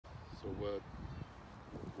So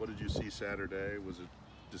what did you see Saturday? Was it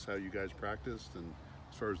just how you guys practiced, and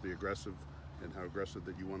as far as the aggressive and how aggressive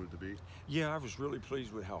that you wanted to be? Yeah, I was really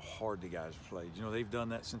pleased with how hard the guys played. You know, they've done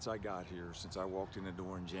that since I got here, since I walked in the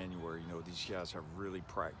door in January. You know, these guys have really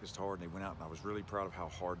practiced hard, and they went out, and I was really proud of how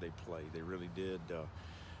hard they played. They really did.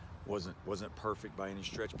 Wasn't perfect by any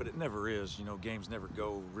stretch, but it never is. You know, games never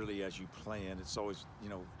go really as you plan. It's always, you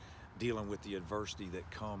know, dealing with the adversity that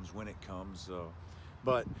comes when it comes.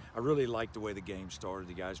 But I really liked the way the game started.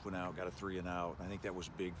 The guys went out, got a 3 and out. I think that was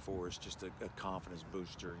big for us, just a confidence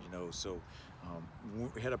booster, you know. So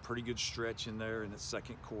we had a pretty good stretch in there in the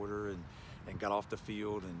second quarter and got off the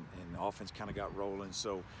field, and the offense kind of got rolling.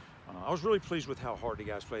 So I was really pleased with how hard the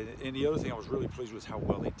guys played. And the other thing I was really pleased with is how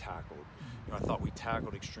well they tackled. You know, I thought we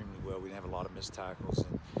tackled extremely well. We didn't have a lot of missed tackles.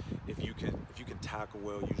 And if you can tackle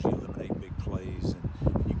well, usually eliminate big plays,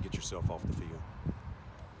 and you can get yourself off the field.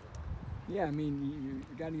 Yeah, I mean,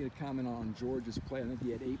 you got to get a comment on George's play. I think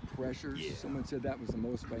he had 8 pressures. Yeah. Someone said that was the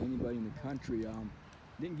most by anybody in the country.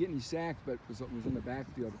 Didn't get any sacks, but was in the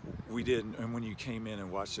backfield. We did, and when you came in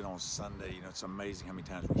and watched it on Sunday, you know, it's amazing how many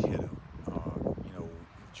times we hit him. You know,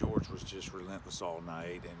 George was just relentless all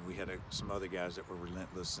night, and we had some other guys that were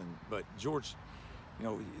relentless. But George, you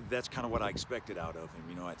know, that's kind of what I expected out of him.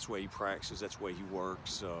 You know, that's the way he practices, that's the way he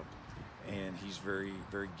works. And he's very,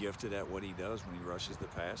 very gifted at what he does when he rushes the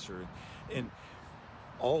passer. And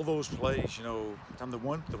all those plays, you know, the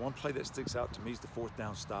one play that sticks out to me is the 4th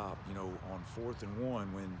down stop. You know, on 4th and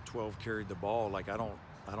 1 when 12 carried the ball. Like I don't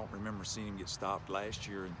remember seeing him get stopped last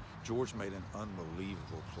year. And George made an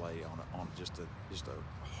unbelievable play on just a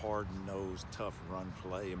hard-nosed, tough run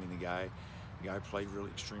play. I mean, the guy played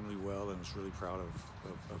really extremely well, and was really proud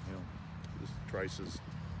of him. Just Trice's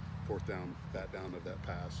 4th down, bat down of that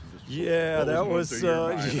pass. And just yeah, that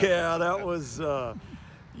was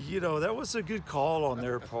you know, that was a good call on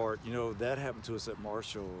their part. You know, that happened to us at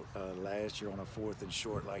Marshall last year on a 4th and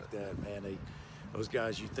short like that. Man, those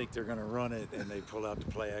guys, you think they're going to run it, and they pull out the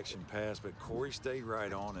play-action pass. But Corey stayed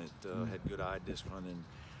right on it, had good eye discipline,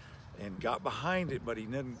 and got behind it, but he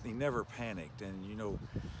never panicked. And, you know,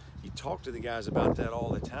 you talk to the guys about that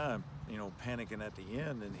all the time, you know, panicking at the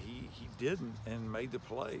end, and he didn't and made the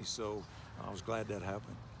play. So I was glad that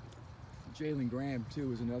happened. Jalen Graham, too,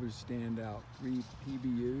 was another standout. 3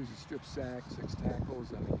 PBUs, a strip sack, 6 tackles.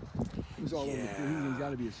 I mean, he was all over the field. He's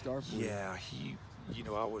got to be a star for Yeah, you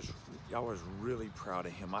know, I was really proud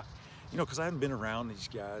of him. You know, because I hadn't been around these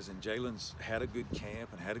guys, and Jalen's had a good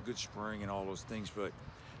camp and had a good spring and all those things, but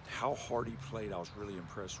how hard he played, I was really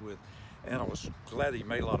impressed with. And I was glad that he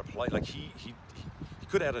made a lot of plays. Like he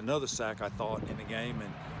could have had another sack, I thought, in the game,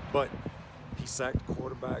 but he sacked the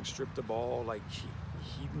quarterback, stripped the ball. Like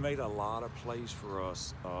he made a lot of plays for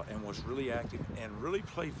us, and was really active and really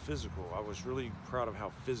played physical. I was really proud of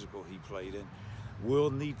how physical he played, and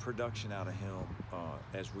we'll need production out of him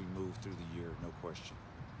as we move through the year, no question.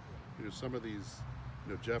 You know, some of these,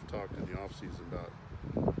 you know, Jeff talked in the offseason about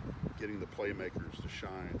getting the playmakers to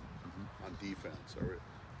shine on defense.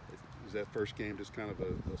 Is that first game just kind of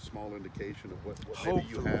a small indication of what maybe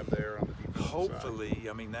you have there on the defensive Hopefully, side?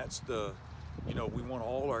 I mean, that's you know, we want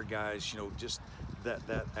all our guys, you know, just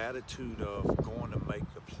that attitude of going to make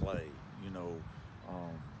the play. You know,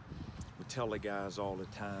 we tell the guys all the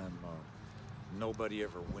time, nobody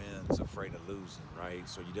ever wins afraid of losing, right?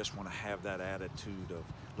 So you just want to have that attitude of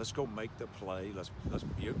let's go make the play, let's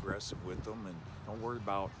be aggressive with them, and don't worry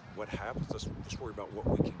about what happens. Let's just worry about what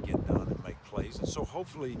we can get done and make plays. And so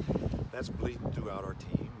hopefully that's bleeding throughout our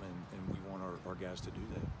team, and we want our guys to do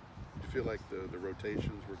that. Do you feel like the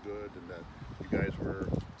rotations were good and that you guys were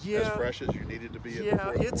Yeah. as fresh as you needed to be?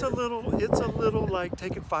 Yeah, it's a little like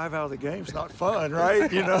taking 5 out of the game's not fun,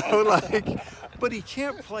 right? You know, like, but he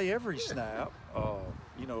can't play every snap.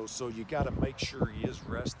 You know, so you got to make sure he is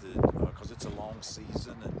rested because it's a long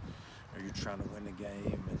season, and you're trying to win the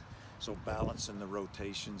game, and so balancing the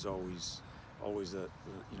rotations always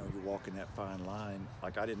you know, you're walking that fine line.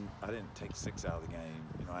 Like I didn't take 6 out of the game.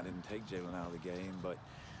 You know, I didn't take Jalen out of the game, but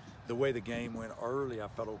the way the game went early, I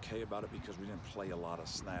felt okay about it because we didn't play a lot of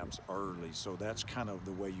snaps early. So that's kind of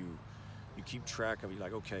the way you keep track of it. You're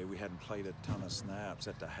like, okay, we hadn't played a ton of snaps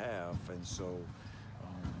at the half, and so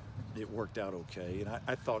it worked out okay. And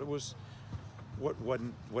I thought it wasn't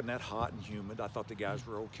that hot and humid. I thought the guys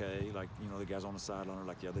were okay. Like, you know, the guys on the sideline are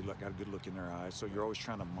like, yeah, they got a good look in their eyes. So you're always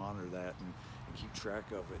trying to monitor that and keep track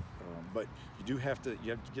of it. But you have to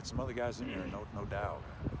get some other guys in there, no doubt.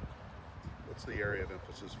 What's the area of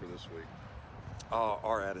emphasis for this week?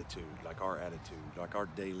 Our attitude, like our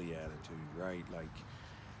daily attitude, right? Like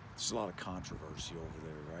there's a lot of controversy over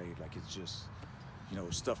there, right? Like it's just, you know,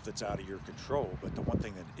 stuff that's out of your control. But the one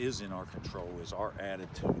thing that is in our control is our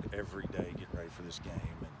attitude every day getting ready for this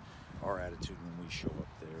game, and our attitude when we show up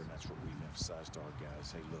there. And that's what we've emphasized to our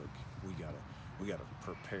guys. Hey, look, we gotta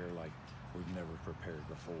prepare like we've never prepared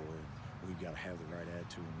before, and we've got to have the right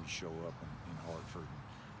attitude when we show up in Hartford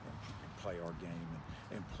and play our game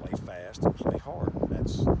and play fast and play hard.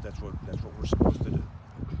 That's what we're supposed to do.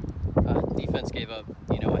 Defense gave up,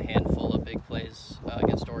 you know, a handful of big plays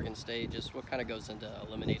against Oregon State. Just what kind of goes into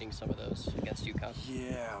eliminating some of those against UConn?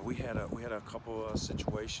 Yeah, we had a couple of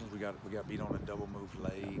situations. We got beat on a double move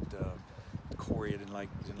late. Corey didn't like,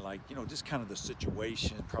 you know, just kind of the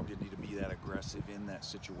situation. Probably didn't need to be that aggressive in that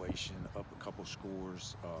situation. Up a couple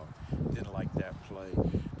scores. Didn't like that play.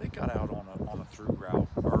 They got out on a through route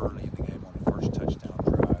early in the game on the first touchdown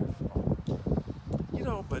drive. You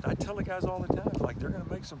know, but I tell the guys all the time, like, they're going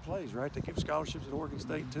to make some plays, right? They give scholarships at Oregon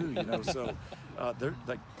State too, you know. So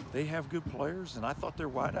they have good players, and I thought their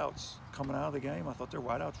wideouts coming out of the game, I thought their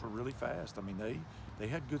wideouts were really fast. I mean, they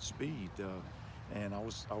had good speed, and I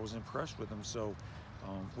was impressed with them. So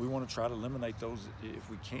we want to try to eliminate those if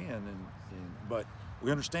we can, but we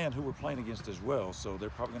understand who we're playing against as well. So they're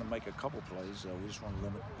probably going to make a couple plays. We just want to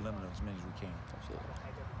limit as many as we can. Absolutely.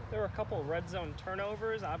 There were a couple of red zone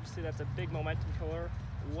turnovers. Obviously, that's a big momentum killer.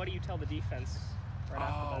 What do you tell the defense right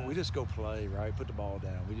after that? We just go play, right? Put the ball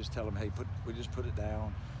down. We just tell them, hey, we just put it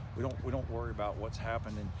down. We don't worry about what's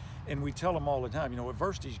happening. And we tell them all the time, you know,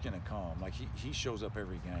 adversity's going to come. Like he shows up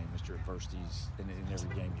every game, Mr. Adversity's in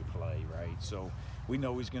every game you play, right? So we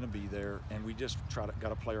know he's going to be there, and we just got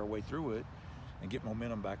to play our way through it and get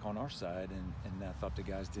momentum back on our side, and I thought the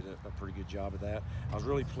guys did a pretty good job of that. I was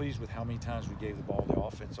really pleased with how many times we gave the ball to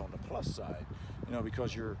offense on the plus side, you know,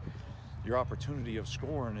 because your opportunity of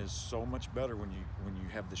scoring is so much better when you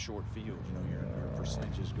have the short field. You know, your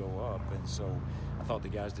percentages go up, and so I thought the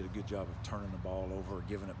guys did a good job of turning the ball over,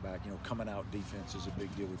 giving it back. You know, coming out defense is a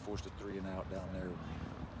big deal. We forced a 3 and out down there.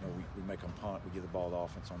 You know, we make them punt. We give the ball to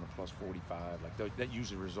offense on the plus 45. Like that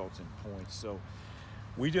usually results in points. So.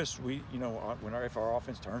 You know, if our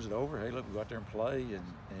offense turns it over, hey, look, we go out there and play and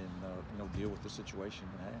you know, deal with the situation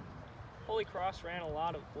in hand. Holy Cross ran a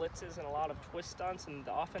lot of blitzes and a lot of twist stunts, and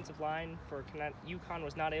the offensive line for UConn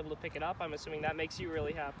was not able to pick it up. I'm assuming that makes you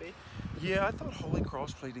really happy. Yeah, I thought Holy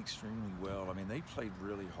Cross played extremely well. I mean, they played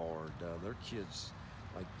really hard. Their kids,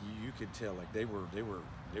 like you could tell, like they were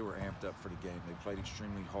amped up for the game. They played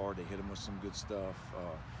extremely hard. They hit them with some good stuff.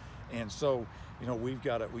 And so, you know, we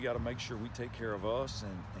got to make sure we take care of us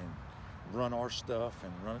and run our stuff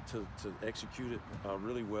and run it to execute it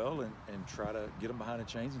really well and try to get them behind the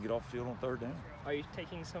chains and get off the field on third down. Are you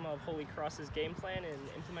taking some of Holy Cross's game plan and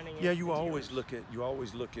implementing it? Yeah, you always look at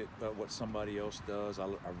what somebody else does. I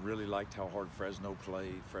really liked how hard Fresno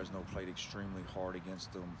played. Fresno played extremely hard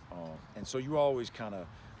against them, and so you always kind of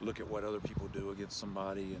look at what other people do against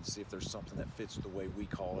somebody and see if there's something that fits the way we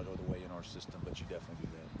call it or the way in our system. But you definitely do